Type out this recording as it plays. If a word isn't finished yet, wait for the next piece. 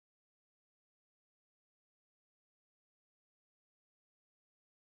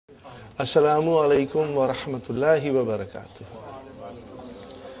Assalamu alaikum wa rahmatullahi wa barakatuh.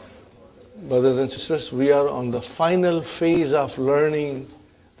 Brothers and sisters, we are on the final phase of learning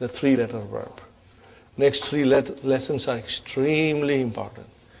the three-letter verb. Next three lessons are extremely important,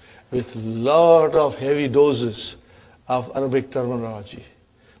 with lot of heavy doses of Arabic terminology.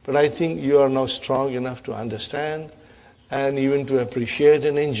 But I think you are now strong enough to understand and even to appreciate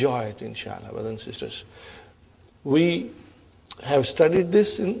and enjoy it, inshallah, brothers and sisters. We have studied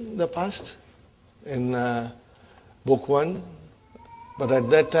this in the past, in book 1, but at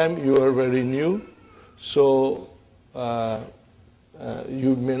that time you were very new, so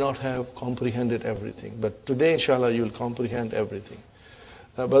you may not have comprehended everything. But today, inshallah, you will comprehend everything.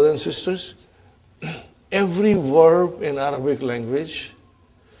 Brothers and sisters, every verb in Arabic language,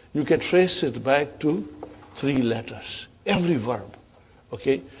 you can trace it back to 3 letters. Every verb.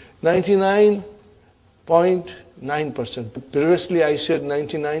 Okay? 99.9%. Previously I said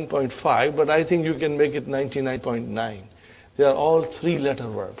 99.5, but I think you can make it 99.9. They are all 3-letter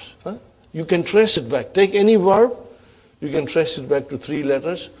verbs. You can trace it back. Take any verb, you can trace it back to 3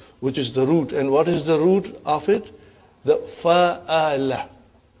 letters, which is the root. And what is the root of it? The fa'ala.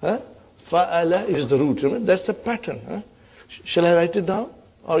 Fa'ala is the root. Remember? That's the pattern. Shall I write it down?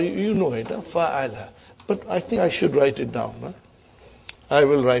 Or you know it, fa'ala. But I think I should write it down. I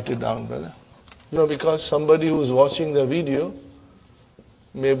will write it down, brother. Because somebody who's watching the video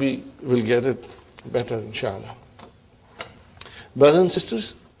maybe will get it better, inshallah. Brothers and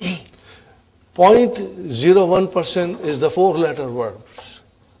sisters, 0.01% is the 4-letter verbs.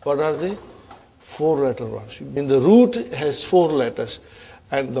 What are they? 4-letter verbs. In the root has 4 letters.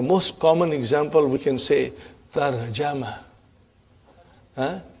 And the most common example we can say, tarjama.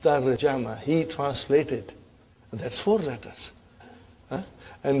 Tarjama. He translated. That's 4 letters.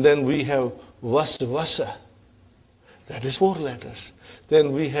 And then we have waswasa. That is 4 letters.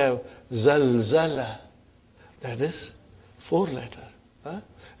 Then we have zalzala. That is 4 letters.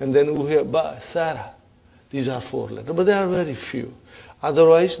 And then we have ba'thara. These are 4 letters. But there are very few.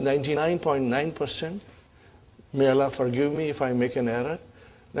 Otherwise, 99.9%, may Allah forgive me if I make an error,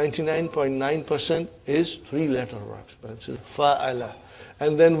 99.9% is 3-letter verbs. Fa'ala.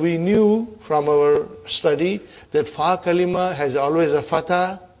 And then we knew from our study that fa kalima has always a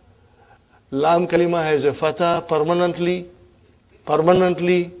fatha, lam kalima has a fatha permanently,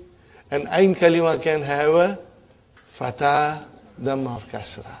 and ain kalima can have a fatha, dhamma or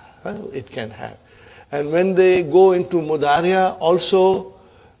kasra. It can have. And when they go into mudariya, also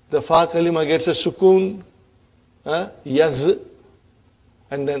the fa kalima gets a sukun, yaz,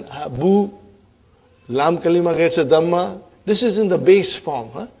 and then bu, lam kalima gets a dhamma. This is in the base form,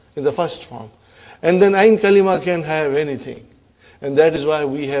 in the first form. And then ain kalima can have anything. And that is why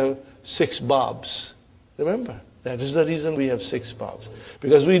we have 6 babs. Remember, that is the reason we have 6 babs.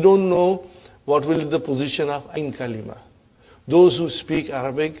 Because we don't know what will be the position of ain kalima. Those who speak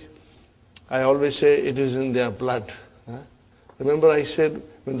Arabic, I always say it is in their blood. Remember I said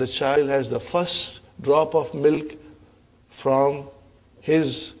when the child has the first drop of milk from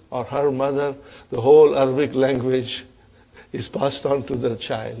his or her mother, the whole Arabic language is passed on to the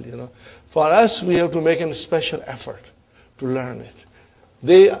child. For us, we have to make a special effort to learn it.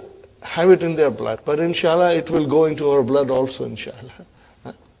 They have it in their blood, but inshallah it will go into our blood also, inshallah.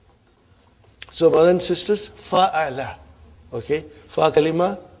 So brothers and sisters, fa'ala. Okay? Fa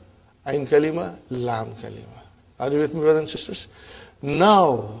kalima, ain kalima, lam kalima. Are you with me, brothers and sisters?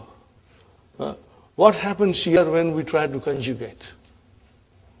 Now, what happens here when we try to conjugate?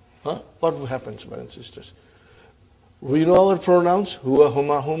 What happens, brothers and sisters? We know our pronouns, huwa,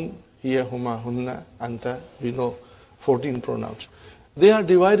 huma, hum, hiya, huma, hunna, anta. We know 14 pronouns. They are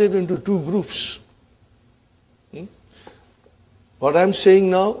divided into 2 groups. What I'm saying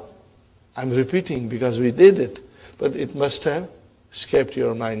now, I'm repeating because we did it, but it must have escaped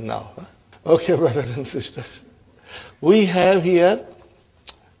your mind now. Okay, brothers and sisters. We have here,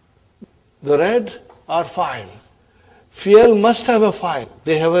 the red are file. Fi'al must have a file.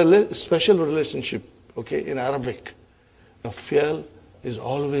 They have a special relationship, okay, in Arabic. The fi'al is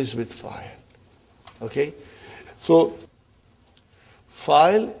always with file. Okay? So,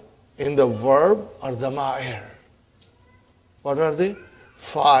 file in the verb are dama'ir. What are they?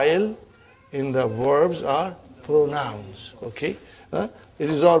 File in the verbs are pronouns. Okay? It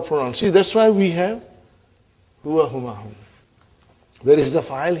is all pronouns. See, that's why we have huwa, huma, hum. Where is the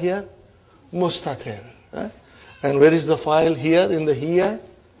file here? Mustatir. And where is the file here in the hiya?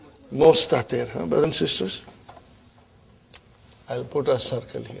 Mustatir. Brothers and sisters? I'll put a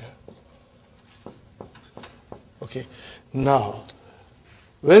circle here. Okay. Now,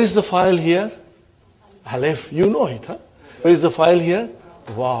 where is the file here? Aleph. You know it, huh? Where is the file here?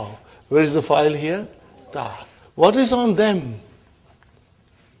 Wow. Where is the file here? Ta. What is on them?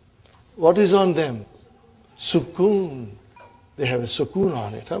 What is on them? Sukoon. They have a sukoon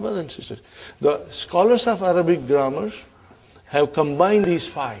on it, brothers and sisters. The scholars of Arabic grammar have combined these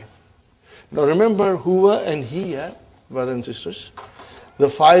 5. Now remember, huwa and hiya, brothers and sisters, the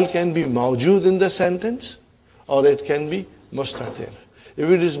file can be mawjood in the sentence, or it can be mustatir. If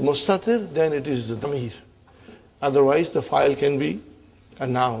it is mustatir, then it is the damir. Otherwise, the file can be a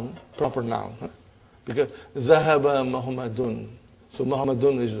noun, proper noun. Because zahaba Muhammadun. So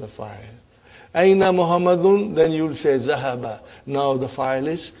Muhammadun is the file. Aina Muhammadun, then you will say zahaba. Now the file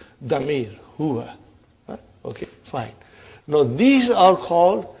is damir, huwa. Okay, fine. Now these are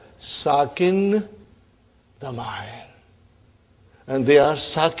called sakin damair. And they are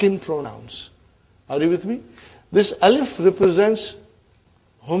sakin pronouns. Are you with me? This alif represents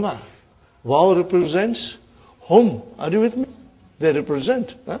huma. Waw represents hum. Are you with me? They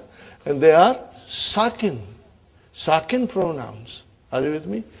represent. And they are sakin. Sakin pronouns. Are you with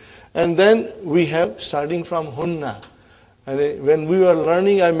me? And then we have starting from hunna. And when we were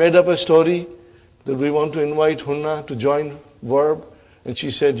learning, I made up a story that we want to invite hunna to join verb. And she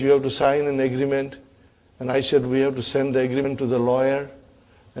said, you have to sign an agreement. And I said, we have to send the agreement to the lawyer.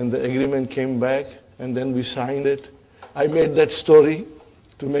 And the agreement came back. And then we signed it. I made that story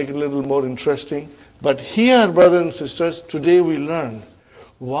to make it a little more interesting. But here, brothers and sisters, today we learn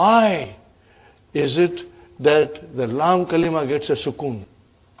why is it that the lam kalima gets a sukoon.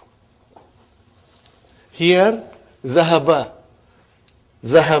 Here, zahaba.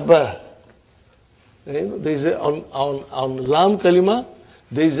 Zahaba. There is a, on lam kalima,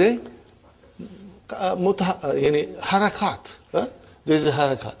 there is a harakat. There is a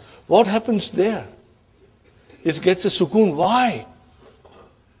harakat. What happens there? It gets a sukoon. Why?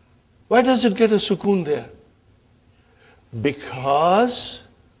 Why does it get a sukoon there? Because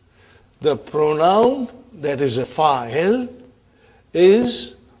the pronoun that is a fa'il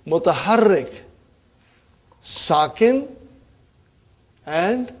is mutaharrik, sakin,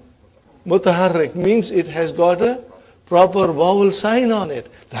 and mutaharrik means it has got a proper vowel sign on it.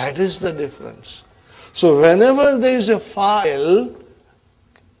 That is the difference. So whenever there is a fa'il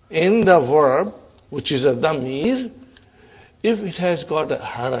in the verb, which is a damir, if it has got a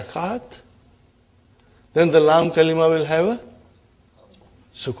harakat, then the lam kalima will have a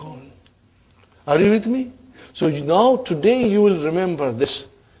sukoon. Are you with me? So now today you will remember this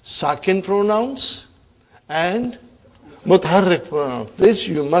sakin pronouns and mutaharrik pronouns. This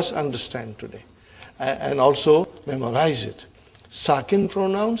you must understand today. And also memorize it. Sakin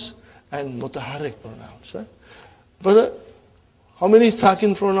pronouns and mutaharrik pronouns. Brother, how many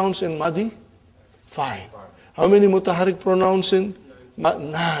sakin pronouns in Madi? 5. How many mutaharrik pronouns in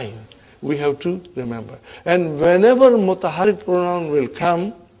 9? We have to remember. And whenever mutaharrik pronoun will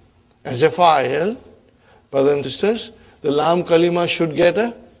come as a fa'il, brothers and sisters, the lam kalima should get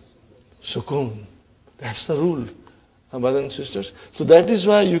a sukoon. That's the rule, brothers and sisters. So that is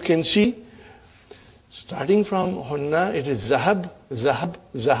why you can see, starting from hunna, it is zahab, zahab,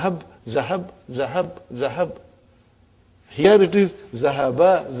 zahab, zahab, zahab, zahab. Here it is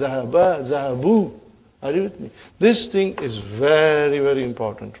zahaba, zahaba, zahabu. Are you with me? This thing is very, very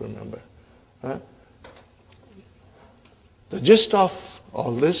important to remember. The gist of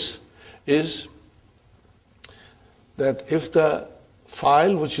all this is that if the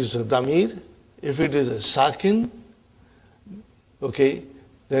file, which is a damir, if it is a sakin, okay,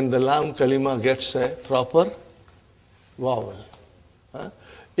 then the lam kalima gets a proper vowel.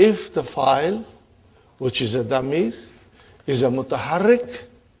 If the file, which is a damir, is a mutaharrik,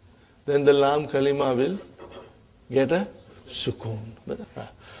 then the lam kalima will get a sukoon.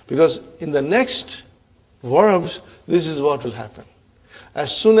 Because in the next verbs, this is what will happen.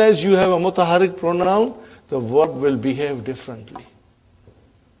 As soon as you have a mutaharrik pronoun, the verb will behave differently.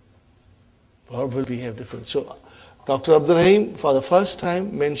 Verb will behave differently. So, Dr. Abdur Rahim, for the first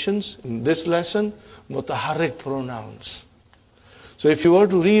time, mentions in this lesson, mutaharrik pronouns. So if you were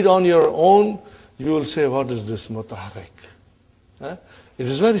to read on your own, you will say, what is this mutaharrik? It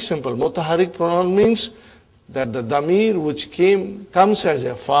is very simple. Mutaharrik pronoun means that the damir which comes as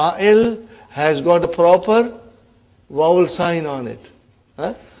a fa'il has got a proper vowel sign on it.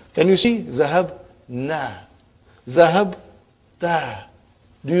 Can you see? Zahab, na. Zahab, ta.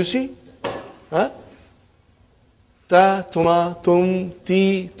 Do you see? Ta, tuma, tum,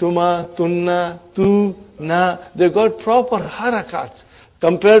 ti, tuma, tunna, tu, na. They got proper harakats.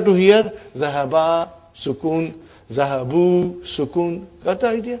 Compared to here, zahaba, sukun, zahabu, sukun. Got the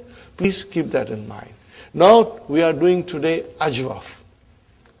idea? Please keep that in mind. Now we are doing today ajwaf.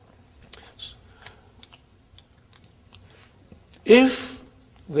 If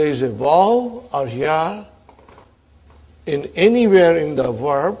there is a vav or ya in anywhere in the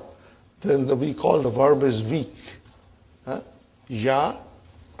verb, then we call the verb is weak. Ya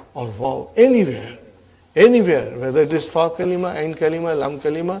or vav, anywhere. Anywhere, whether it is fa kalima, ain kalima, lam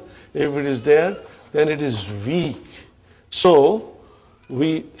kalima, if it is there, then it is weak. So,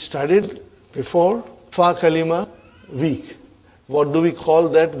 we studied before, fa kalima, weak. What do we call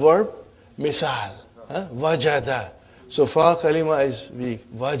that verb? Misal, wajada. So, fa kalima is weak,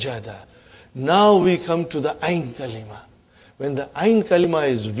 wajada. Now we come to the ain kalima. When the ain kalima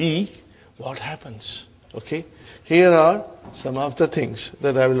is weak, what happens? Okay, here are some of the things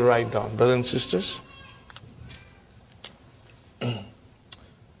that I will write down, brothers and sisters.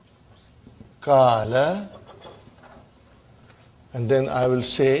 Kala, and then I will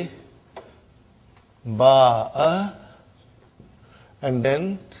say ba'a, and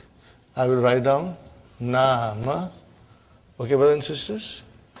then I will write down nama. Okay, brothers and sisters?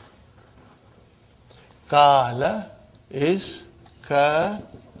 Kala is ka,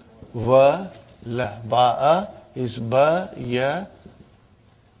 wa, la. Ba'a is ba, ya,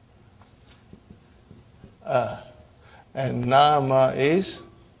 a. And nama is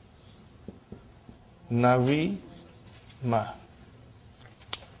navi, ma.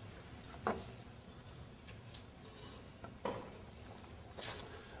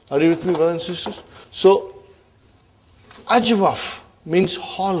 Are you with me, brothers and sisters? So, ajwaf means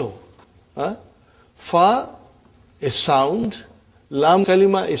hollow. Fa is sound, lam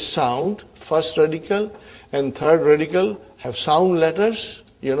kalima is sound, first radical and third radical have sound letters,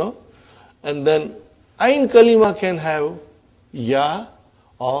 and then ain kalima can have ya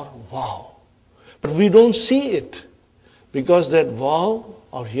or vav. But we don't see it because that vav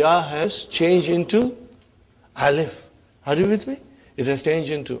or ya has changed into alif. Are you with me? It has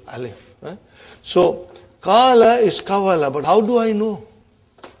changed into alif. So, kala is kavala, but how do I know?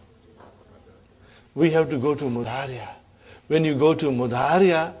 We have to go to mudhariya. When you go to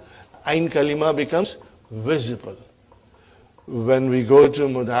mudhariya, ain kalima becomes visible. When we go to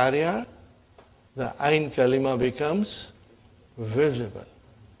mudhariya, the ain kalima becomes visible.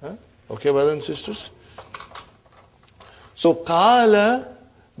 Okay, brothers and sisters? So, kala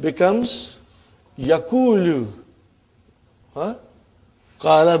becomes yakulu.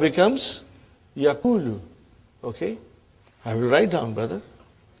 Kala becomes yakulu. Okay? I will write down, brother.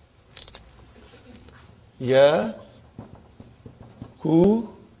 Ya, ku,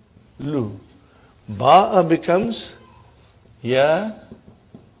 lu. Ba'a becomes ya,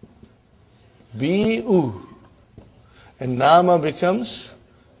 bi, u. And nama becomes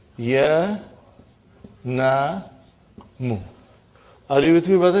ya, na, mu. Are you with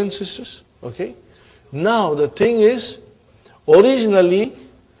me, brothers and sisters? Okay? Now, the thing is, originally,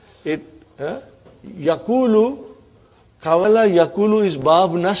 yakulu, kavala yakulu is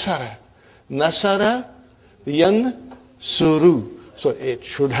bab nasara. Nasara, yan, suru. So it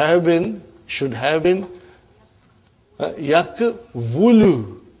should have been yak,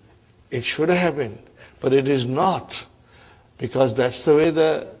 vulu. It should have been. But it is not. Because that's the way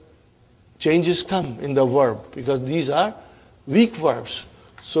the changes come in the verb. Because these are weak verbs.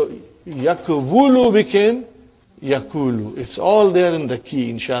 So yakvulu became yakulu. It's all there in the key.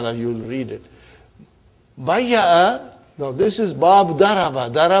 Inshallah, you'll read it. Bayya'a, now this is bab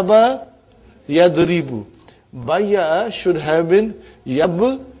daraba. Daraba, yadribu. Bayya'a should have been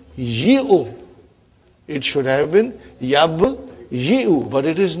yab, yi'u. It should have been yab, yi'u. But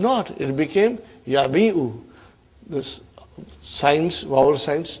it is not. It became yabi'u. This signs, vowel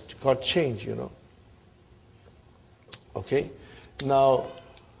signs got changed, Okay. Now,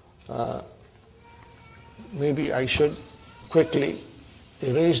 maybe I should quickly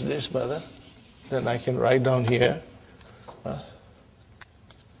erase this, brother. Then I can write down here.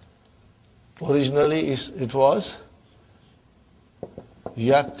 Originally, it was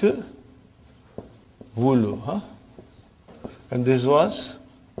yak, vulu. And this was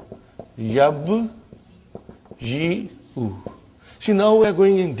yab, ji, u. See, now we are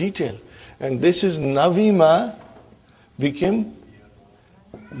going in detail. And this is navima became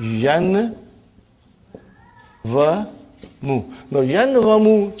yan, va, mu. Now, yan, va,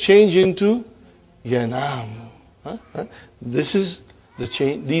 mu change into yanam. This is the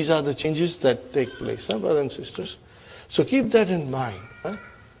change. These are the changes that take place, brothers and sisters. So keep that in mind.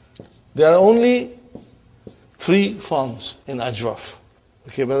 There are only 3 forms in Ajwaf.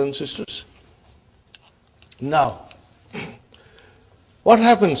 Okay, brothers and sisters? Now, what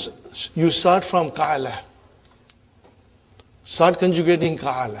happens? You start from Ka'ala. Start conjugating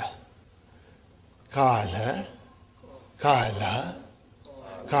Ka'ala. Ka'ala, Ka'ala,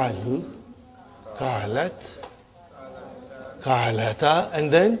 Ka'lu, Ka'alat, Kalata,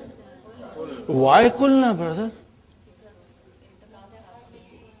 and then why kulna, brother?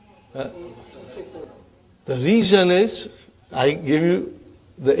 The reason is, I give you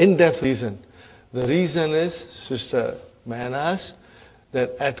the in-depth reason. The reason is, Sister Manas,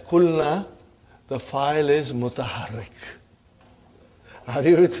 that at kulna, the file is mutaharrik. Are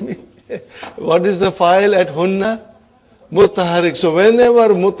you with me? What is the file at hunna? Mutaharrik. So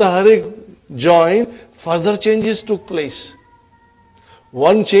whenever mutaharrik joined, further changes took place.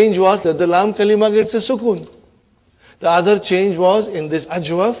 One change was that the lam kalima gets a sukun. The other change was in this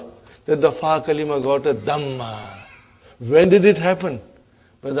ajwaf that the fa kalima got a dhamma. When did it happen?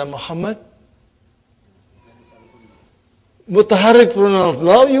 Brother Muhammad? Mutaharrik pronouns.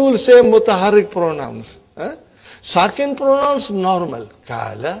 Now you will say mutaharrik pronouns. Sakin pronouns normal.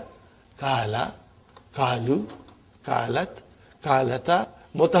 Kala, kala, kalu, kalat, kalata.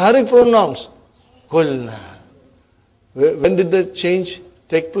 Mutaharrik pronouns. Kulna. When did the change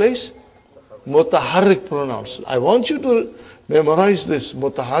take place? Mutaharrik pronouns. I want you to memorize this.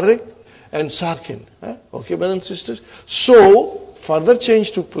 Mutaharrik and sakin. Okay, brothers and sisters? So, further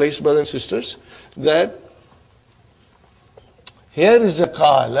change took place, brothers and sisters, that here is a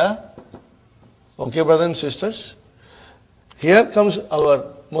kala. Okay, brothers and sisters? Here comes our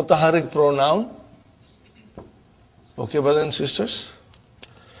mutaharrik pronoun. Okay, brothers and sisters?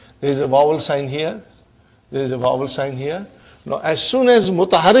 There is a vowel sign here. There is a vowel sign here. Now, as soon as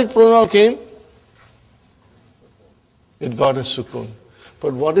mutaharrik pronoun came, it got a sukun.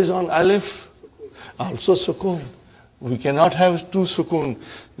 But what is on alif? Also sukun. We cannot have two sukun.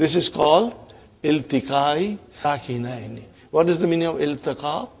 This is called iltiqai sakinaini. What is the meaning of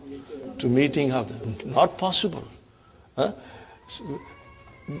iltiqa? To meeting of them. Not possible. Then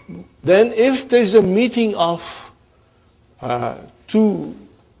if there is a meeting of two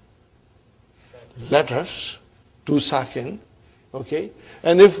letters, two sakin, okay,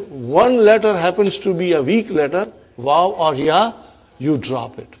 and if one letter happens to be a weak letter, waw or ya, you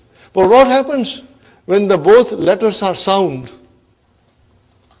drop it. But what happens when the both letters are sound?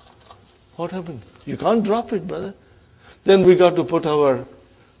 What happens? You can't drop it, brother. Then we got to put our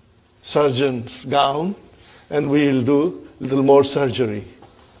surgeon's gown and we'll do a little more surgery.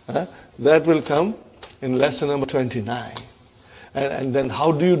 That will come in lesson number 29. And then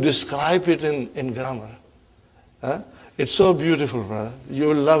how do you describe it in grammar? It's so beautiful, brother. You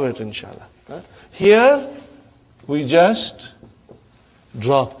will love it, inshallah. Here, we just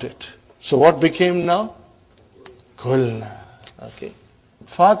dropped it. So what became now? Kulna. Okay.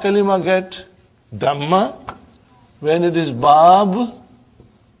 Fa kalima get dhamma when it is bab.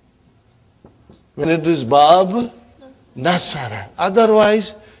 When it is bab, nasara.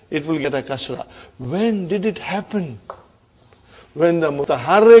 Otherwise, it will get a kasra. When did it happen? When the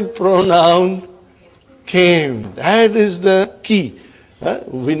mutaharrik pronoun came. That is the key.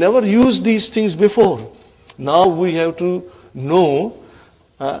 We never used these things before. Now we have to know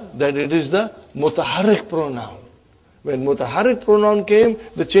that it is the mutaharrik pronoun. When mutaharrik pronoun came,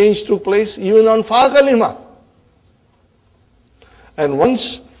 the change took place even on fa kalima. And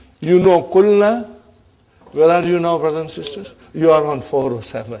once you know kulna, where are you now, brothers and sisters? You are on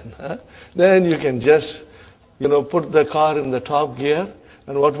 407. Then you can just, put the car in the top gear,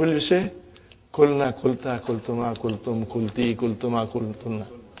 and what will you say? Kulna, kulta, kultuma, kultum, kulti, kultuma, kultuna,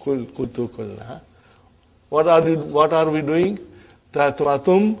 kultu, kulna. What are we doing? Ta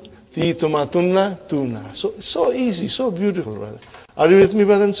tumatum, ti tumatunna, tuna. So easy, so beautiful, brother. Are you with me,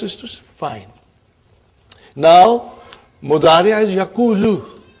 brothers and sisters? Fine. Now, mudari'a is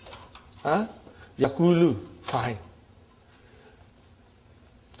yakulu. Yakulu. Fine.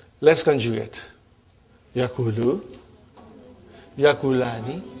 Let's conjugate. Yakulu,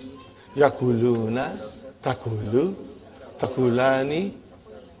 yakulani, yakuluna, takulu, takulani.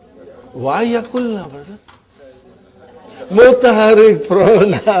 Why yakulna, brother? Mutaharrik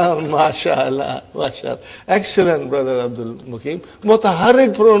pronoun, mashallah, mashallah. Excellent, brother Abdul Mukim.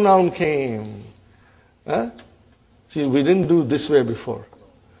 Mutaharrik pronoun came. See, we didn't do this way before.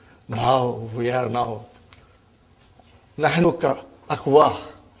 Now, we are now. Nahnu akwa.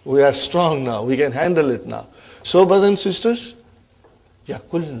 We are strong now. We can handle it now. So, brothers and sisters,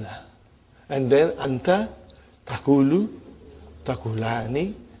 yakulna. And then anta, takulu,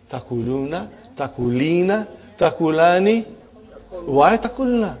 takulani, takuluna, takulina, takulani. Why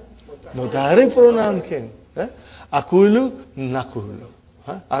takulna? Mutaharrik pronoun came. Akulu, nakulu.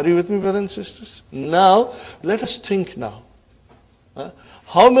 Are you with me, brothers and sisters? Now, let us think now.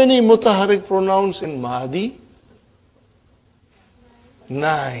 How many mutaharrik pronouns in Mahdi?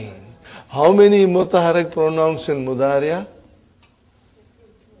 9. How many mutaharrik pronouns in Mudariya?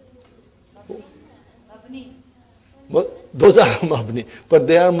 those are mabni. But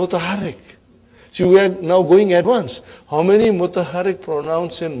they are mutaharrik. See, we are now going at once. How many mutaharrik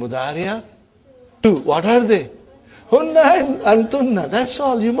pronouns in mudariya? 2. What are they? Hunna and antunna. That's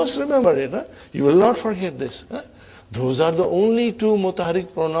all. You must remember it. Huh? You will not forget this. Huh? Those are the only 2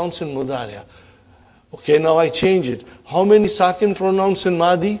 mutaharrik pronouns in mudariya. Okay, now I change it. How many sakin pronouns in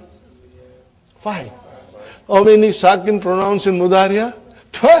madi? 5. How many sakin pronouns in mudariya?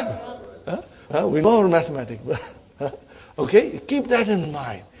 12. We know our mathematics. Okay, keep that in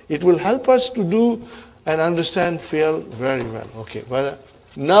mind. It will help us to do and understand fi'l very well. Okay,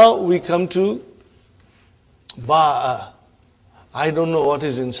 now we come to ba'a. I don't know what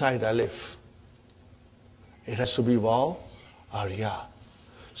is inside alif. It has to be waw or ya.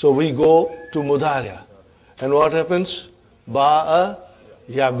 So we go to mudariya. And what happens? Ba'a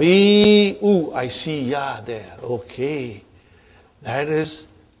yabi'u. I see ya there. Okay. That is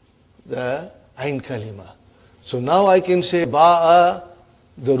the ain kalima. So now I can say ba'a,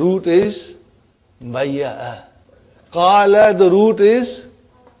 the root is bayya'a. Qala, the root is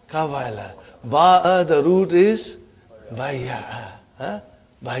kawala. Ba'a, the root is bayya'a.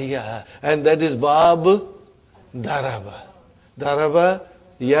 Bayya'a. And that is bab daraba. Daraba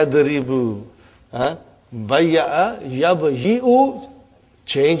yadribu. Bayya'a yabyi'u.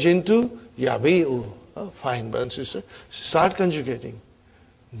 Change into yabi'u. Fine, brother and sister. Start conjugating.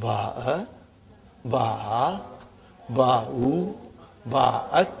 Ba'a, ba'a, ba'u,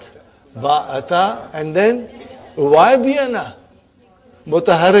 ba'at, ba'ata, and then why biyana?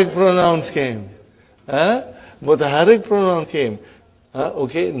 Mutaharrik pronouns came. Mutaharrik pronoun came.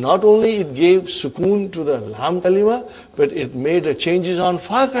 Okay, not only it gave sukoon to the lam kalima, but it made changes on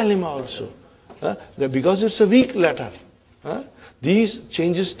fa kalima also. Because it's a weak letter. These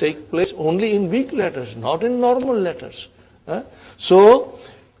changes take place only in weak letters, not in normal letters. So,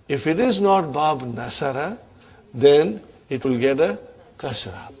 if it is not bab nasara, then it will get a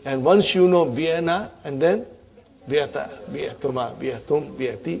kasra. And once you know biyana, and then biyata, biyatuma, biyatum,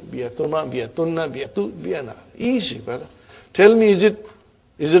 biyati, biyatuma, biyatunna, biyatu, biyana. Easy, brother. Tell me, is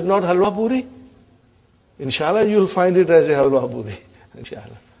it not halwa puri? Inshallah, you will find it as a halwa puri.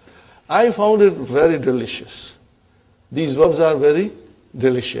 Inshallah. I found it very delicious. These verbs are very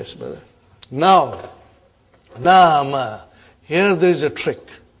delicious, brother. Now, nama. Here there is a trick.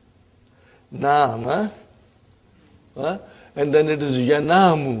 Nama. And then it is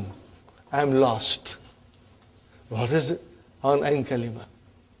yanamu. I am lost. What is it? On ain kalima.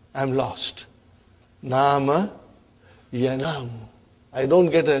 I am lost. Nama yanamu. I don't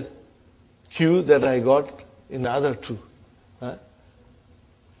get a cue that I got in the other 2.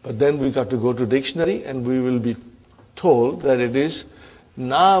 But then we got to go to dictionary and we will be told that it is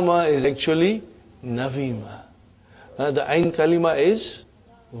nama is actually navima. The ain kalima is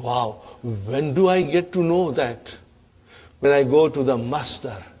wow. When do I get to know that? When I go to the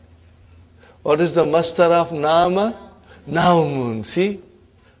masdar. What is the masdar of nama? Naumun. See?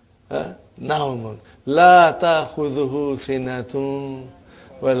 Naumun. La ta'khudhuhu sinatun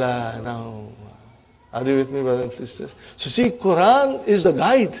wa la naum. Are you with me, brothers and sisters? So see, Qur'an is the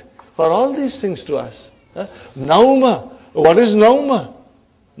guide for all these things to us. Nauma. What is nauma?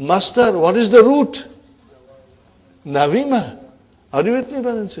 Masdar. What is the root? Navima. Are you with me,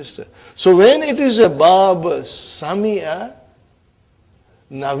 brother and sister? So when it is a bab samia,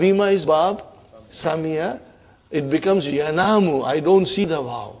 navima is bab samia, it becomes yanamu. I don't see the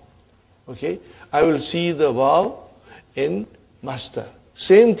vav. Okay? I will see the vav in masdar.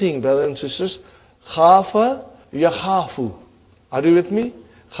 Same thing, brothers and sisters. Khafa yakhafu. Are you with me?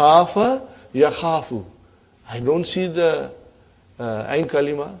 Khafa yakhafu. I don't see the ain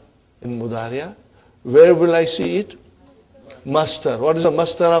kalima in mudariya. Where will I see it? Masdar. What is the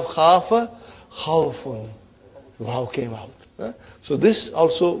masdar of khafa? Khawfun. Vav came out. So this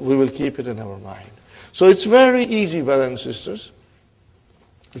also we will keep it in our mind. So it's very easy, brothers and sisters.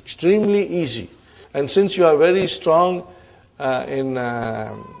 Extremely easy. And since you are very strong in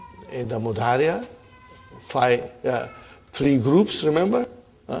the mudariya, 3 groups, remember?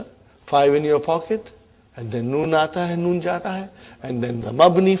 5 in your pocket, and then noon aata hai, noon jata hai, and then the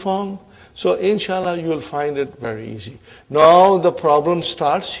mabni form. So inshallah you will find it very easy. Now the problem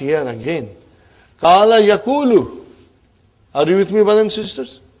starts here again. Kala yakulu. Are you with me, brothers and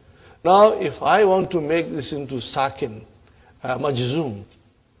sisters? Now if I want to make this into sakin, majzoom,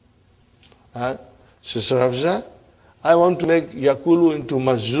 Sister Hafza, I want to make yakulu into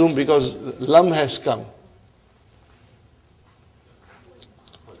majzoom because lam has come.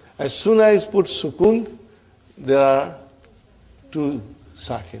 As soon as I put sukun, there are 2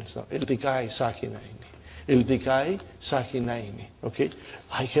 sakins now. Iltikai sakinaini. Iltikai sakinaini. Okay?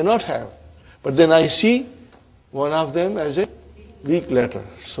 I cannot have. But then I see One of them as a weak letter.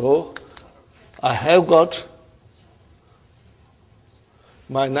 So I have got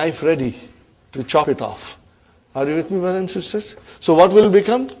my knife ready to chop it off. Are you with me, brothers and sisters? So what will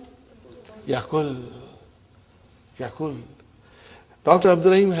become? Yakul. Yakul. Dr. Abdur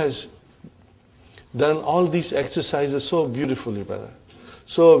Rahim has done all these exercises so beautifully, brother.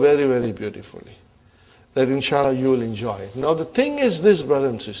 So very, very beautifully. That inshallah you will enjoy it. Now the thing is this, brothers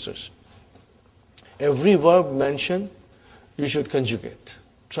and sisters. Every verb mentioned, you should conjugate.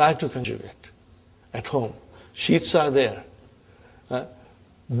 Try to conjugate at home. Sheets are there.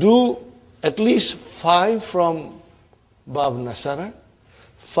 Do at least 5 from Bab Nasara,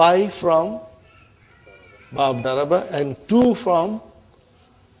 5 from Bab Daraba, and 2 from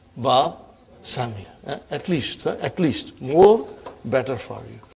Bab Samia. At least. More, better for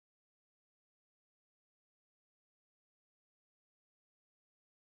you.